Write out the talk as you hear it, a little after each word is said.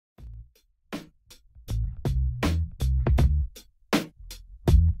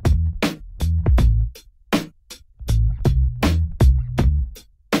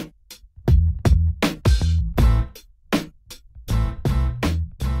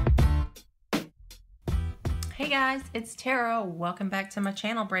Hey guys, it's Tara. Welcome back to my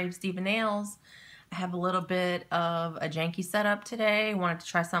channel, Brave Steva Nails. I have a little bit of a janky setup today. Wanted to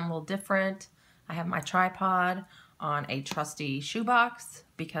try something a little different. I have my tripod on a trusty shoebox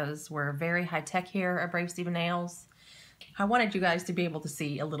because we're very high tech here at Brave Steva Nails. I wanted you guys to be able to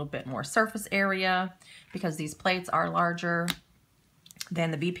see a little bit more surface area because these plates are larger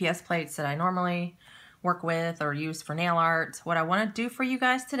than the BPS plates that I normally work with or use for nail art. What I want to do for you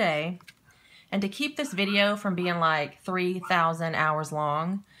guys today, and to keep this video from being like 3,000 hours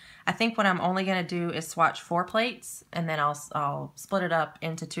long, I think what I'm only going to do is swatch 4 plates, and then I'll split it up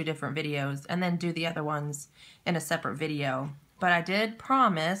into 2 different videos and then do the other ones in a separate video. But I did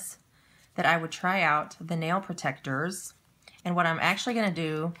promise that I would try out the nail protectors, and what I'm actually going to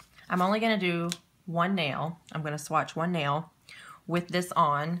do, I'm only going to do one nail. I'm going to swatch one nail with this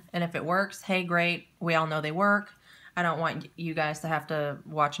on, and if it works, hey, great. We all know they work. I don't want you guys to have to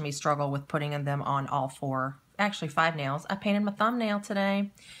watch me struggle with putting them on all 4, actually 5 nails. I painted my thumbnail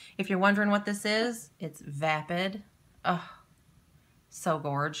today. If you're wondering what this is, it's Vapid. Oh, so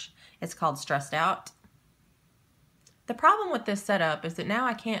gorge. It's called Stressed Out. The problem with this setup is that now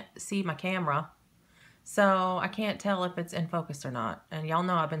I can't see my camera, so I can't tell if it's in focus or not. And y'all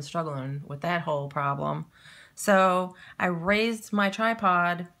know I've been struggling with that whole problem. So I raised my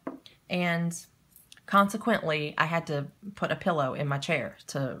tripod, and consequently, I had to put a pillow in my chair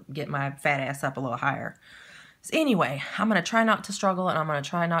to get my fat ass up a little higher. So anyway, I'm going to try not to struggle, and I'm going to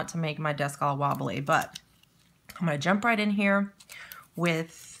try not to make my desk all wobbly, but I'm going to jump right in here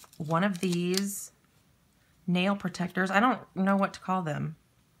with one of these nail protectors. I don't know what to call them.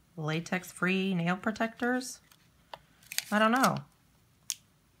 Latex-free nail protectors? I don't know.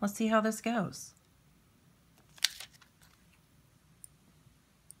 Let's see how this goes.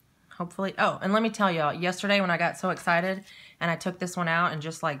 Hopefully, oh, and let me tell y'all, yesterday when I got so excited and I took this one out and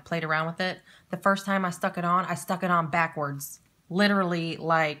just like played around with it, the first time I stuck it on backwards. Literally,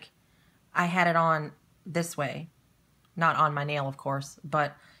 like I had it on this way. Not on my nail, of course,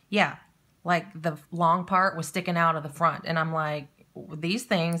 but yeah, like the long part was sticking out of the front, and I'm like, these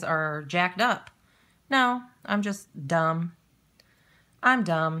things are jacked up. No, I'm just dumb. I'm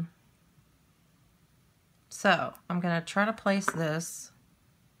dumb. So I'm gonna try to place this.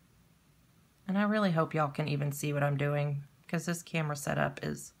 And I really hope y'all can even see what I'm doing, because this camera setup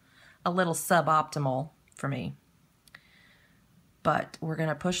is a little suboptimal for me. But we're going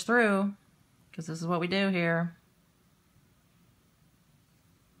to push through, because this is what we do here.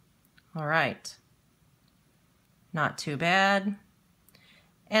 All right. Not too bad.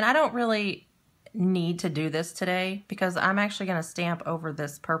 And I don't really need to do this today, because I'm actually going to stamp over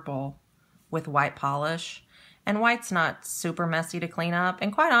this purple with white polish. And white's not super messy to clean up.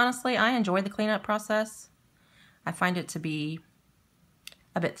 And quite honestly, I enjoy the cleanup process. I find it to be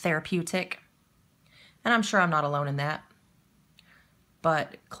a bit therapeutic. And I'm sure I'm not alone in that.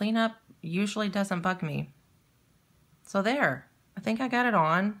 But cleanup usually doesn't bug me. So there. I think I got it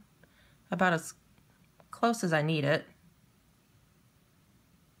on about as close as I need it.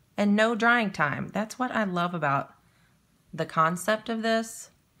 And no drying time. That's what I love about the concept of this.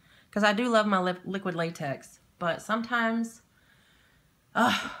 Because I do love my liquid latex. But sometimes,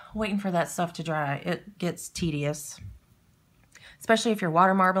 waiting for that stuff to dry, it gets tedious. Especially if you're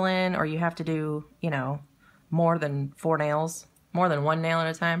water marbling or you have to do, you know, more than 4 nails, more than 1 nail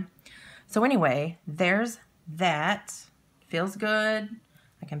at a time. So anyway, there's that. Feels good.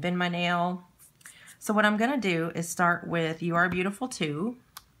 I can bend my nail. So what I'm going to do is start with You Are Beautiful Too.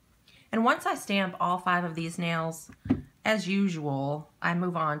 And once I stamp all 5 of these nails, as usual, I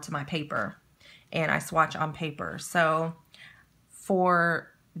move on to my paper. And I swatch on paper. So for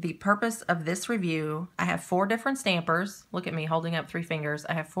the purpose of this review, I have 4 different stampers. Look at me holding up 3 fingers.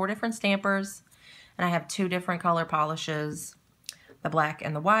 I have 4 different stampers, and I have 2 different color polishes, the black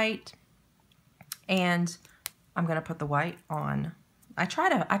and the white. And I'm gonna put the white on. I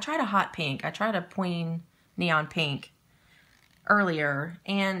tried a hot pink. I tried a Queen neon pink earlier,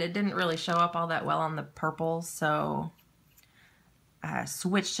 and it didn't really show up all that well on the purple, so I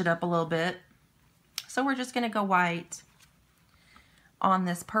switched it up a little bit. So we're just going to go white on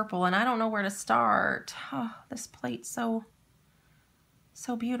this purple, and I don't know where to start. Oh, this plate's so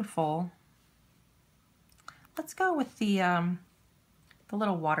beautiful. Let's go with the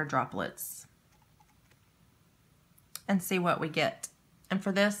little water droplets and see what we get. And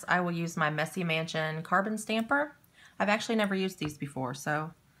for this, I will use my Messy Mansion carbon stamper. I've actually never used these before,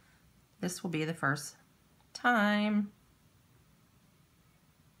 so this will be the first time.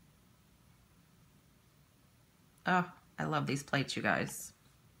 Oh, I love these plates, you guys.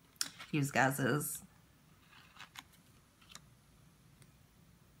 Use gases.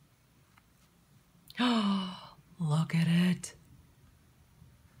 Oh,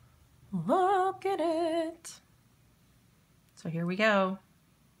 So here we go.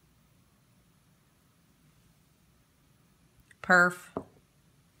 Perf.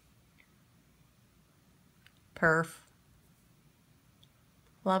 Perf.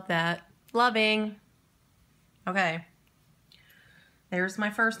 Love that. Loving. Okay. There's my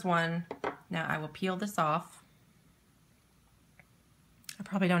first one. Now I will peel this off. I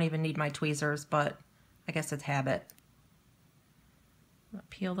probably don't even need my tweezers, but I guess it's habit.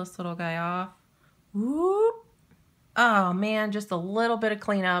 Peel this little guy off. Whoop. Oh man, just a little bit of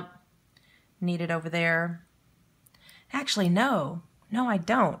cleanup needed over there. Actually, no. No, I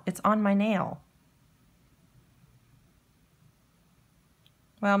don't. It's on my nail.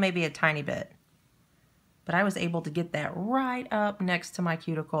 Well, maybe a tiny bit. But I was able to get that right up next to my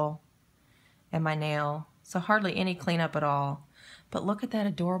cuticle and my nail. So hardly any cleanup at all. But look at that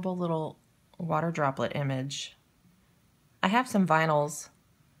adorable little water droplet image. I have some vinyls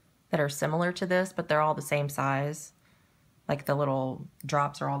that are similar to this, but they're all the same size. Like the little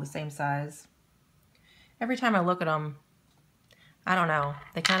drops are all the same size. Every time I look at them, I don't know,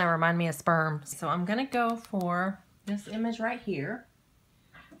 they kind of remind me of sperm. So I'm gonna go for this image right here.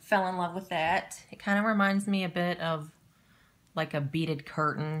 Fell in love with that. It kind of reminds me a bit of like a beaded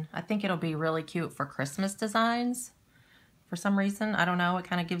curtain. I think it'll be really cute for Christmas designs. For some reason, I don't know, it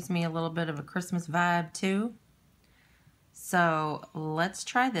kind of gives me a little bit of a Christmas vibe too. So let's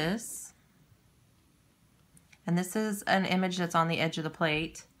try this. And this is an image that's on the edge of the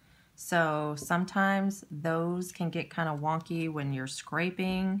plate. So sometimes those can get kind of wonky when you're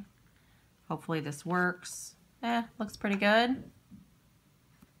scraping. Hopefully this works. Looks pretty good.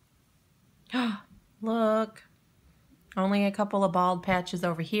 Look, only a couple of bald patches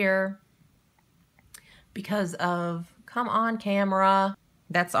over here because of, come on camera.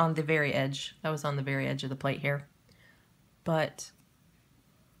 That's on the very edge. That was on the very edge of the plate here. But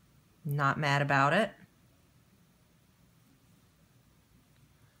not mad about it.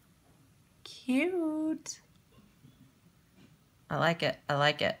 Cute. I like it. I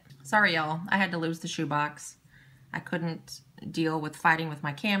like it. Sorry, y'all. I had to lose the shoebox. I couldn't deal with fighting with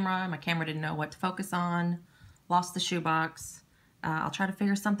my camera. My camera didn't know what to focus on. Lost the shoebox. I'll try to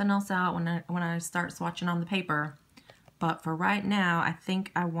figure something else out when I start swatching on the paper. But for right now, I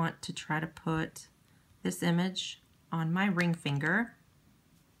think I want to try to put this image on my ring finger.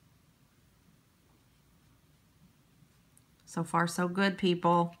 So far, so good,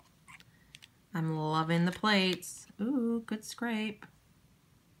 people. I'm loving the plates. Ooh, good scrape.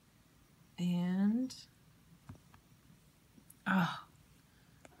 And, oh,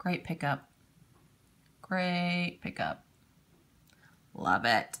 great pickup. Great pickup. Love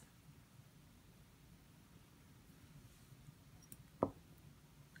it.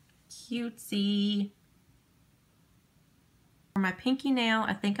 Cutesy. For my pinky nail,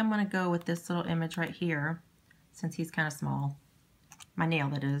 I think I'm going to go with this little image right here, since he's kind of small. My nail,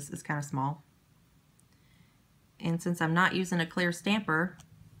 that is kind of small. And since I'm not using a clear stamper,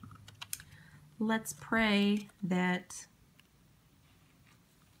 let's pray that,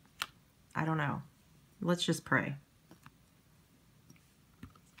 I don't know. Let's just pray.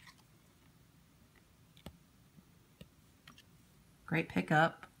 Great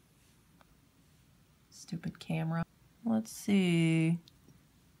pickup. Stupid camera. Let's see.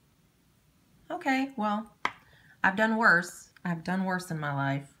 Okay, well, I've done worse. I've done worse in my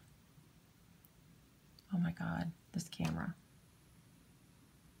life. Oh my God, this camera.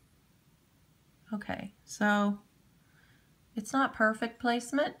 Okay, so it's not perfect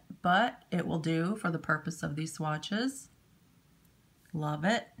placement, but it will do for the purpose of these swatches. Love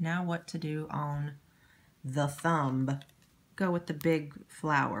it. Now what to do on the thumb. Go with the big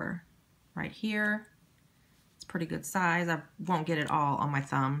flower right here. It's pretty good size. I won't get it all on my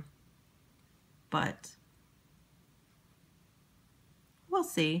thumb, but we'll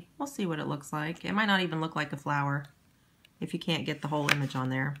see. We'll see what it looks like. It might not even look like a flower if you can't get the whole image on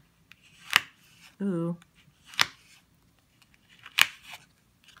there. Ooh.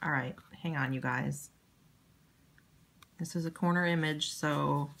 All right, hang on, you guys. This is a corner image,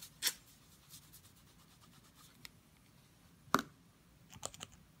 so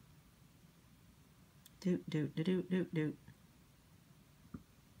doot, doot, doot, doot, doot, doot.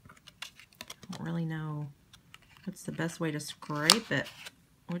 I don't really know what's the best way to scrape it.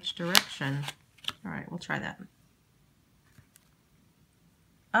 Which direction? All right, we'll try that.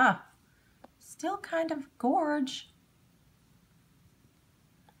 Ah, still kind of gorge.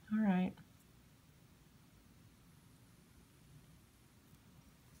 All right.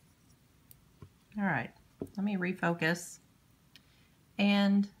 All right, let me refocus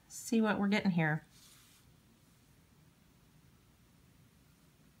and see what we're getting here.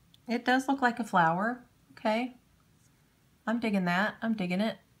 It does look like a flower. Okay. I'm digging that. I'm digging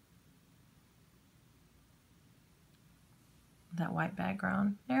it. That white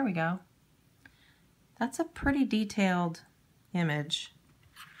background. There we go. That's a pretty detailed image.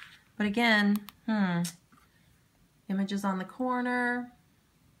 But again, images on the corner.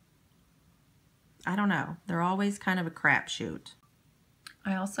 I don't know. They're always kind of a crapshoot.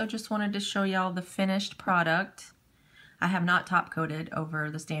 I also just wanted to show y'all the finished product. I have not top coated over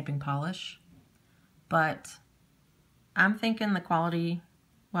the stamping polish, but I'm thinking the quality,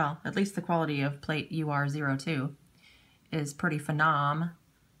 well, at least the quality of plate UR02 is pretty phenom.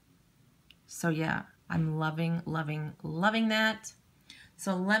 So yeah, I'm loving, loving, loving that.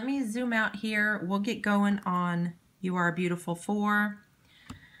 So let me zoom out here. We'll get going on You Are Beautiful 4.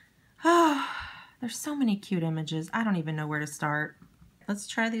 Oh, there's so many cute images. I don't even know where to start. Let's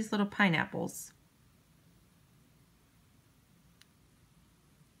try these little pineapples.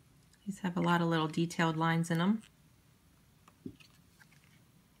 These have a lot of little detailed lines in them.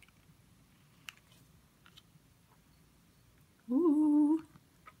 Ooh.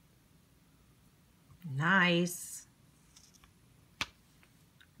 Nice.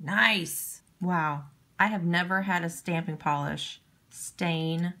 Nice. Wow. I have never had a stamping polish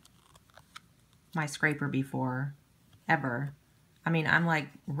stain my scraper before, ever. I mean, I'm like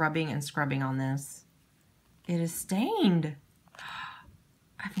rubbing and scrubbing on this. It is stained.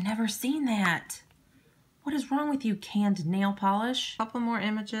 I've never seen that. What is wrong with you, canned nail polish? A couple more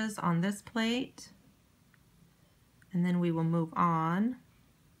images on this plate, and then we will move on.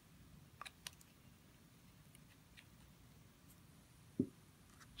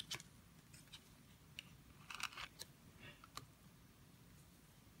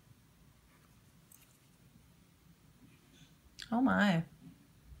 Oh my,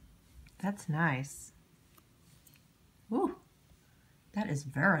 that's nice. Ooh, that is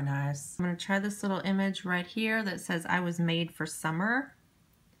very nice. I'm gonna try this little image right here that says I was made for summer.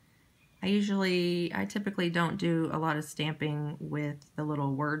 I typically don't do a lot of stamping with the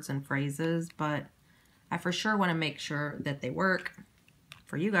little words and phrases, but I for sure wanna make sure that they work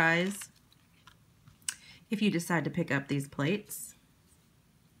for you guys if you decide to pick up these plates.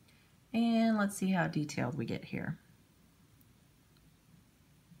 And let's see how detailed we get here.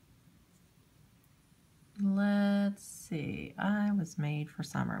 Let's see, I was made for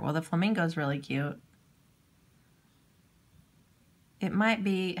summer. Well, the flamingo's really cute. It might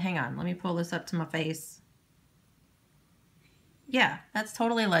be, hang on, let me pull this up to my face. Yeah, that's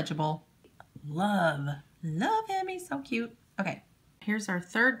totally legible. Love him, he's so cute. Okay, here's our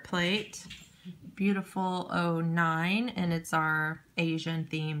third plate, Beautiful 09, and it's our Asian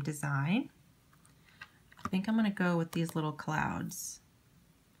themed design. I think I'm gonna go with these little clouds.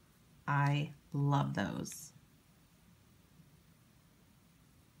 I love those.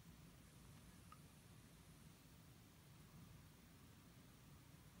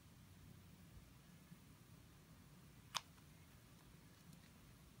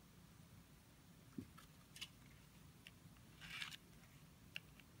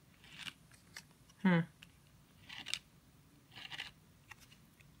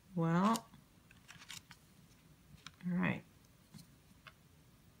 Well, all right.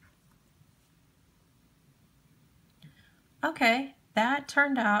 Okay, that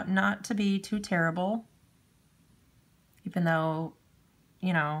turned out not to be too terrible, even though,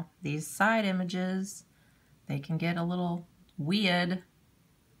 you know, these side images, they can get a little weird,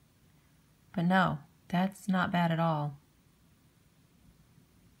 but no, that's not bad at all.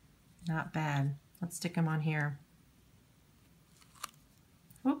 Not bad. Let's stick them on here.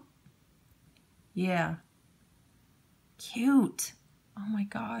 Whoop. Yeah. Cute. Oh my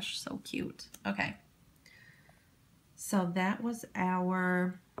gosh, so cute. Okay. So that was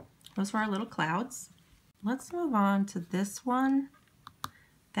those were our little clouds. Let's move on to this one.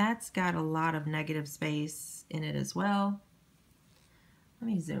 That's got a lot of negative space in it as well. Let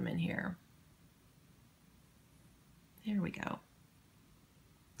me zoom in here. There we go.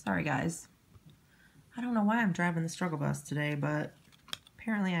 Sorry guys. I don't know why I'm driving the struggle bus today, but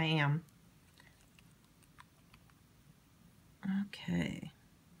apparently I am. Okay.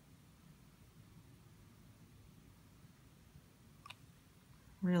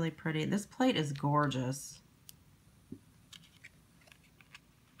 Really pretty. This plate is gorgeous.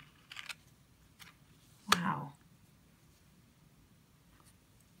 Wow.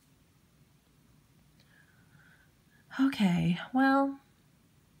 Okay, well,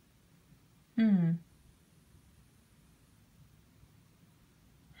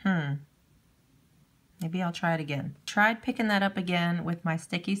 maybe I'll try it again. Tried picking that up again with my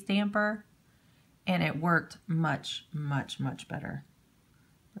sticky stamper, and it worked much, much, much better.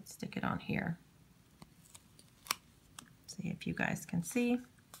 Let's stick it on here. See if you guys can see.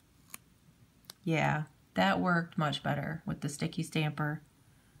 Yeah, that worked much better with the sticky stamper.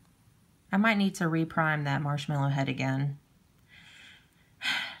 I might need to reprime that marshmallow head again.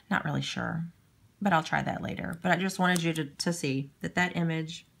 Not really sure, but I'll try that later. But I just wanted you to see that that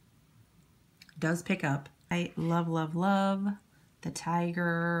image does pick up. I love, love, love the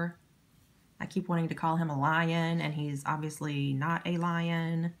tiger. I keep wanting to call him a lion, and he's obviously not a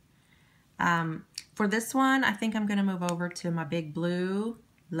lion. For this one, I think I'm going to move over to my big blue.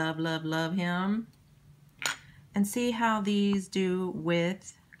 Love, love, love him. And see how these do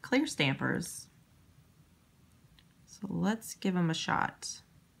with clear stampers. So let's give them a shot.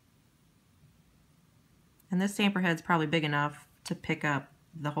 And this stamper head's probably big enough to pick up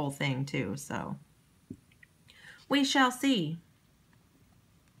the whole thing too, so we shall see.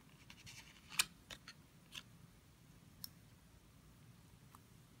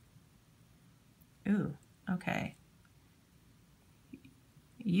 Ooh, okay.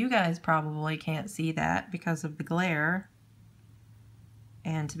 You guys probably can't see that because of the glare.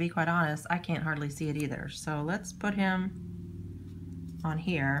 And to be quite honest, I can't hardly see it either. So let's put him on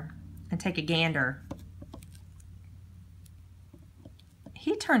here and take a gander.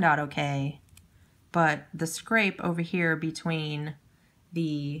 He turned out okay, but the scrape over here between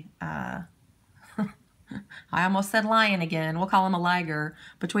the, I almost said lion again, we'll call him a liger.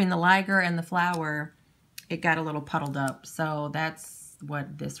 Between the liger and the flower, it got a little puddled up. So that's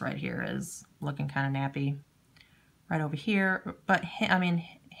what this right here is, looking kind of nappy. Right over here, but he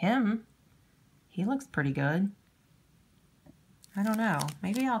looks pretty good. I don't know,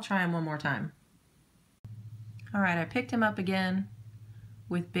 maybe I'll try him one more time. All right, I picked him up again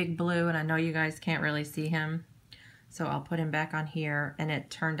with big blue, and I know you guys can't really see him, so I'll put him back on here, and it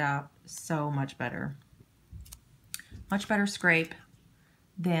turned out so much better. Much better scrape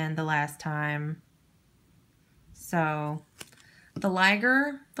than the last time. So the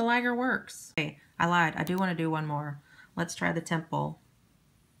liger works. Okay, I lied, I do want to do one more. Let's try the temple.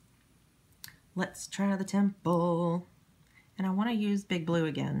 Let's try the temple. And I want to use big blue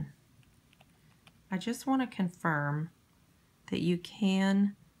again. I just want to confirm that you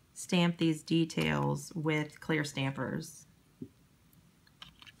can stamp these details with clear stampers.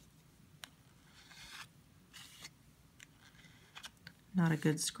 Not a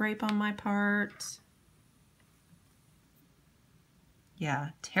good scrape on my part. Yeah,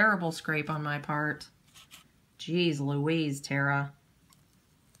 terrible scrape on my part. Jeez Louise, Tara.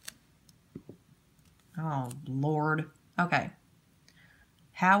 Oh, Lord. Okay.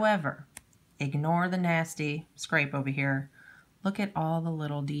 However, ignore the nasty scrape over here. Look at all the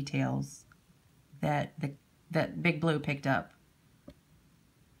little details that that Big Blue picked up.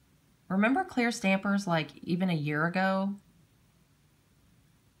 Remember clear stampers like even a year ago?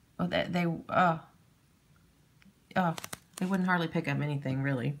 Oh, they wouldn't hardly pick up anything,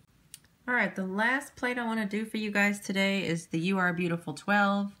 really. All right, the last plate I want to do for you guys today is the You Are Beautiful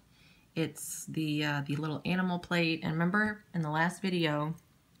 12. It's the little animal plate. And remember in the last video,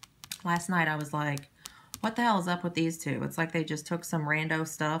 last night, I was like, what the hell is up with these two? It's like they just took some rando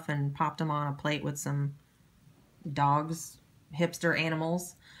stuff and popped them on a plate with some dogs, hipster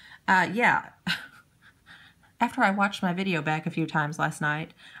animals. Yeah. After I watched my video back a few times last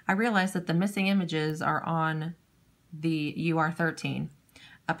night, I realized that the missing images are on the UR13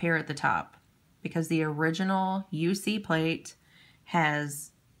 up here at the top, because the original UC plate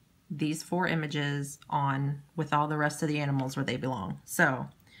has these 4 images on with all the rest of the animals where they belong. So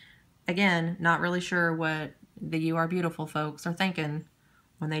again, not really sure what the You Are Beautiful folks are thinking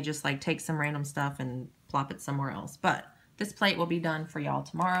when they just like take some random stuff and plop it somewhere else. But this plate will be done for y'all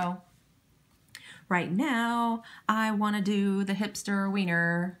tomorrow. Right now, I want to do the hipster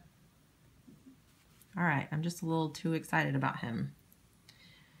wiener. All right, I'm just a little too excited about him.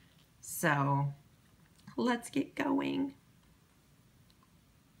 So let's get going.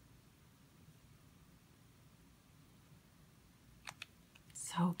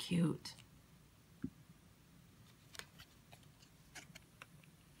 So cute.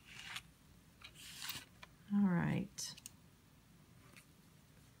 All right.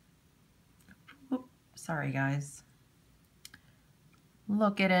 Oops, sorry guys.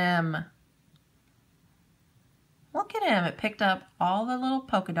 Look at him. Look at him. It picked up all the little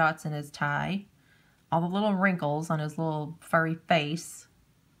polka dots in his tie, all the little wrinkles on his little furry face.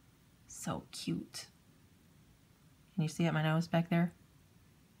 So cute. Can you see at my nose back there?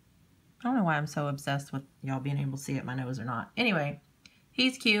 I don't know why I'm so obsessed with y'all being able to see at my nose or not. Anyway,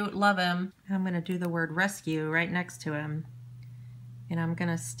 he's cute. Love him. I'm going to do the word rescue right next to him. And I'm going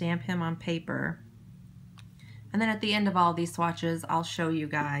to stamp him on paper. And then at the end of all these swatches, I'll show you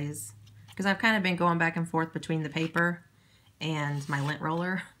guys, because I've kind of been going back and forth between the paper and my lint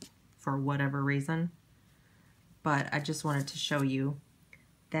roller for whatever reason. But I just wanted to show you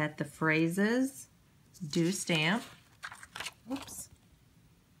that the phrases do stamp. Oops.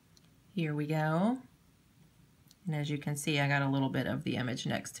 Here we go. And as you can see, I got a little bit of the image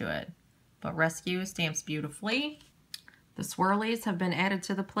next to it. But Rescue stamps beautifully. The swirlies have been added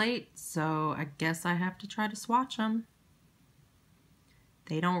to the plate, so I guess I have to try to swatch them.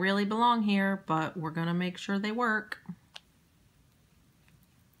 They don't really belong here, but we're gonna make sure they work.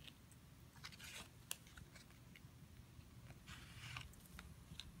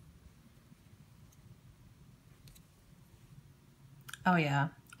 Oh yeah,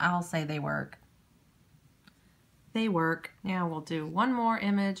 I'll say they work. They work. Now we'll do one more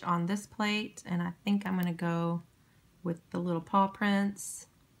image on this plate, and I think I'm gonna go with the little paw prints.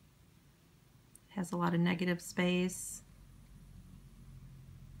 It has a lot of negative space.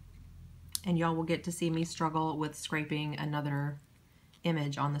 And y'all will get to see me struggle with scraping another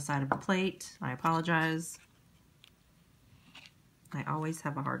image on the side of the plate. I apologize. I always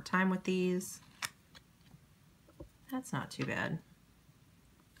have a hard time with these. That's not too bad.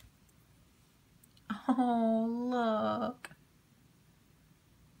 Oh, look.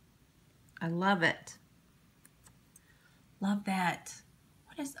 I love it. Love that.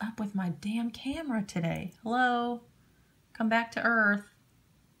 What is up with my damn camera today? Hello? Come back to Earth.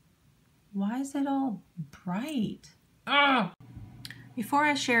 Why is it all bright? Ugh. Before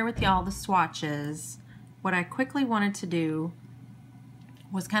I share with y'all the swatches, what I quickly wanted to do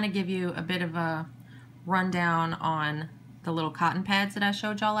was kind of give you a bit of a rundown on the little cotton pads that I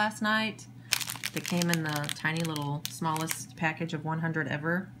showed y'all last night. That came in the tiny little smallest package of 100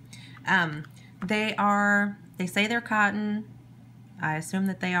 ever. They say they're cotton. I assume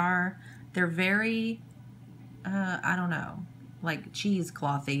that they are. They're very, I don't know, like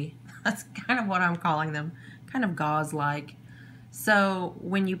cheeseclothy. That's kind of what I'm calling them, kind of gauze-like. So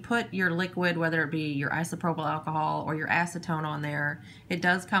when you put your liquid, whether it be your isopropyl alcohol or your acetone on there, it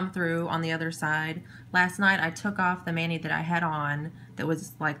does come through on the other side. Last night I took off the mani that I had on that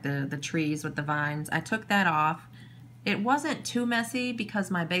was like the trees with the vines. I took that off. It wasn't too messy because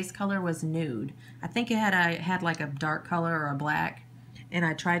my base color was nude. I think I had like a dark color or a black, and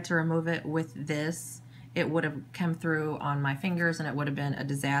I tried to remove it with this. It would have come through on my fingers and it would have been a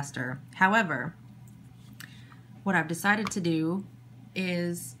disaster. However, what I've decided to do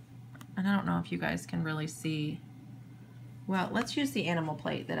is, and I don't know if you guys can really see, well, let's use the animal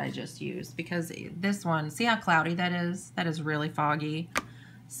plate that I just used, because this one, see how cloudy that is? That is really foggy.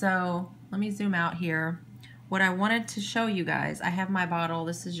 So let me zoom out here. What I wanted to show you guys, I have my bottle,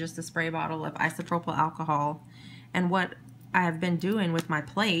 this is just a spray bottle of isopropyl alcohol, and what I have been doing with my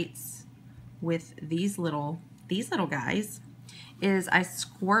plates, with these little guys, is I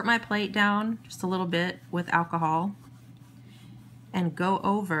squirt my plate down just a little bit with alcohol and go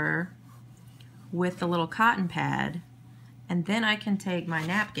over with the little cotton pad, and then I can take my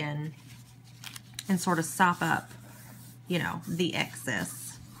napkin and sort of sop up, you know, the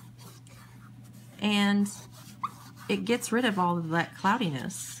excess. And it gets rid of all of that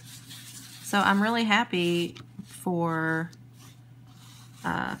cloudiness. So I'm really happy for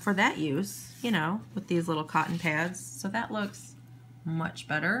that use, you know, with these little cotton pads. So that looks much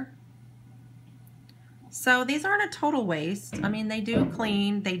better. So these aren't a total waste. I mean, they do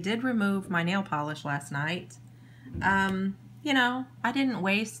clean. They did remove my nail polish last night. You know, I didn't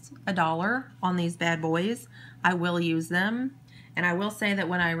waste $1 on these bad boys. I will use them. And I will say that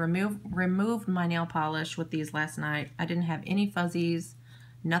when I removed my nail polish with these last night, I didn't have any fuzzies.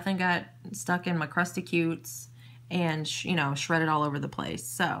 Nothing got stuck in my crusty cutes and, you know, shredded all over the place.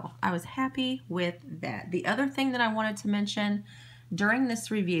 So I was happy with that. The other thing that I wanted to mention during this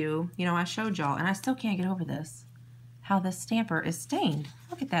review, you know, I showed y'all, and I still can't get over this, how the stamper is stained.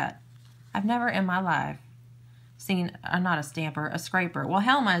 Look at that. I've never in my life seen, not a stamper, a scraper. Well,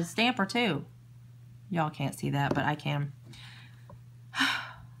 hell, my stamper too. Y'all can't see that, but I can.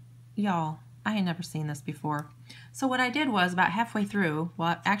 Y'all, I had never seen this before. So what I did was about halfway through,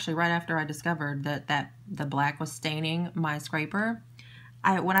 well, actually right after I discovered that the black was staining my scraper,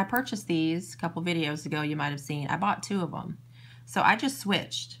 when I purchased these a couple videos ago, you might have seen, I bought 2 of them. So I just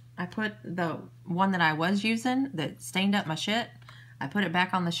switched. I put the one that I was using that stained up my shit, I put it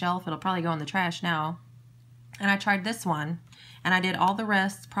back on the shelf. It'll probably go in the trash now. And I tried this one, and I did all the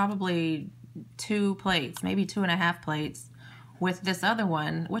rest, probably 2 plates, maybe 2.5 plates, with this other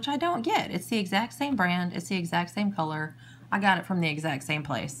one, which I don't get. It's the exact same brand. It's the exact same color. I got it from the exact same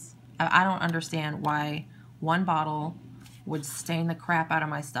place. I don't understand why one bottle would stain the crap out of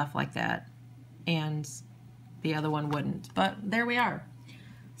my stuff like that and the other one wouldn't. But there we are.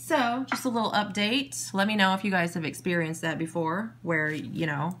 So just a little update. Let me know if you guys have experienced that before, where, you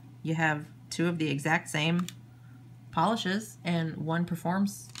know, you have two of the exact same polishes and one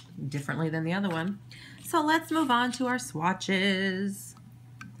performs differently than the other one. So let's move on to our swatches.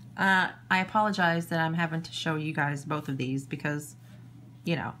 I apologize that I'm having to show you guys both of these because,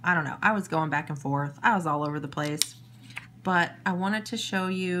 you know, I don't know. I was going back and forth. I was all over the place. But I wanted to show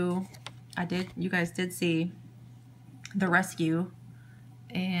you, you guys did see the Rescue.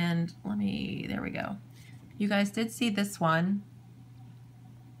 And there we go. You guys did see this one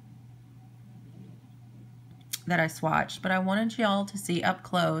that I swatched, but I wanted y'all to see up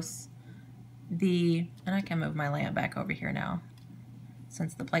close and I can move my lamp back over here now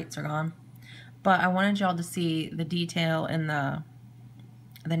since the plates are gone. But I wanted y'all to see the detail in the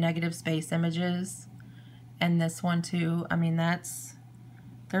negative space images, and this one too. I mean,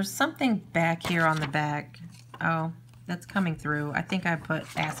 there's something back here on the back. Oh, that's coming through. I think I put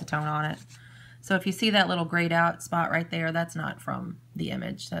acetone on it. So if you see that little grayed out spot right there, that's not from the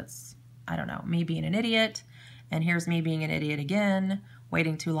image. That's, I don't know, me being an idiot. And here's me being an idiot again,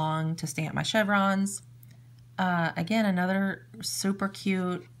 waiting too long to stamp my chevrons. Again, another super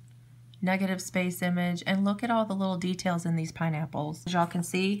cute negative space image. And look at all the little details in these pineapples. As y'all can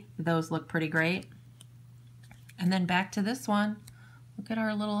see, those look pretty great. And then back to this one. Look at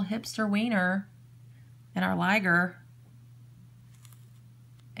our little hipster wiener and our liger.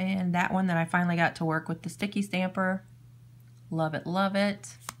 And that one that I finally got to work with the sticky stamper. Love it, love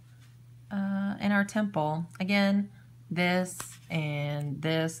it. And our temple. Again, this and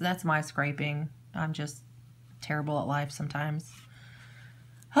this. That's my scraping. I'm just terrible at life sometimes.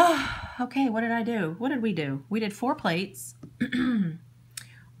 Okay, what did I do? What did we do? We did 4 plates.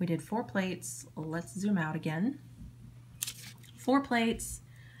 We did 4 plates. Let's zoom out again. 4 plates.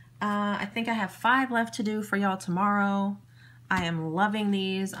 I think I have 5 left to do for y'all tomorrow. I am loving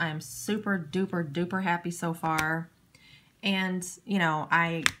these. I am super duper duper happy so far. And, you know,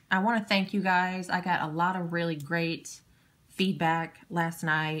 I want to thank you guys. I got a lot of really great feedback last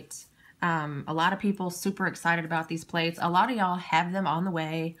night. A lot of people super excited about these plates. A lot of y'all have them on the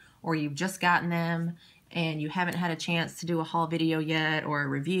way, or you've just gotten them and you haven't had a chance to do a haul video yet or a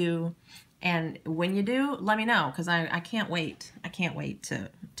review. And when you do, let me know, because I can't wait. I can't wait to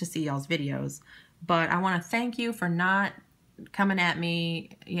see y'all's videos. But I want to thank you for not coming at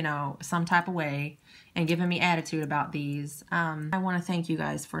me, you know, some type of way and giving me attitude about these. I want to thank you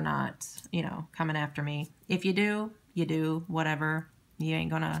guys for not, you know, coming after me. If you do, you do, whatever. It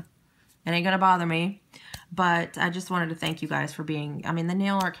ain't gonna bother me. But I just wanted to thank you guys for being, I mean, the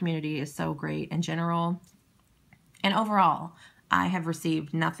nail art community is so great in general. And overall, I have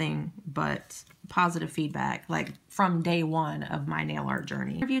received nothing but positive feedback, like from day one of my nail art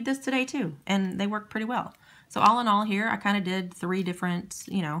journey. I reviewed this today too, and they worked pretty well. So all in all here, I kind of did 3 different,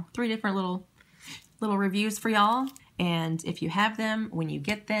 you know, 3 different little reviews for y'all. And if you have them, when you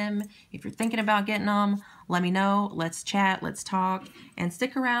get them, if you're thinking about getting them, let me know. Let's chat, let's talk, and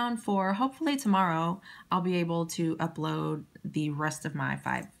stick around for hopefully tomorrow. I'll be able to upload the rest of my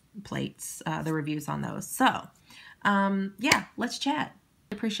 5 plates, the reviews on those. So yeah, let's chat.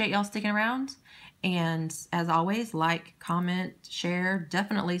 Appreciate y'all sticking around. And as always, like, comment, share,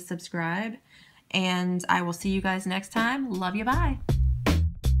 definitely subscribe. And I will see you guys next time. Love you. Bye.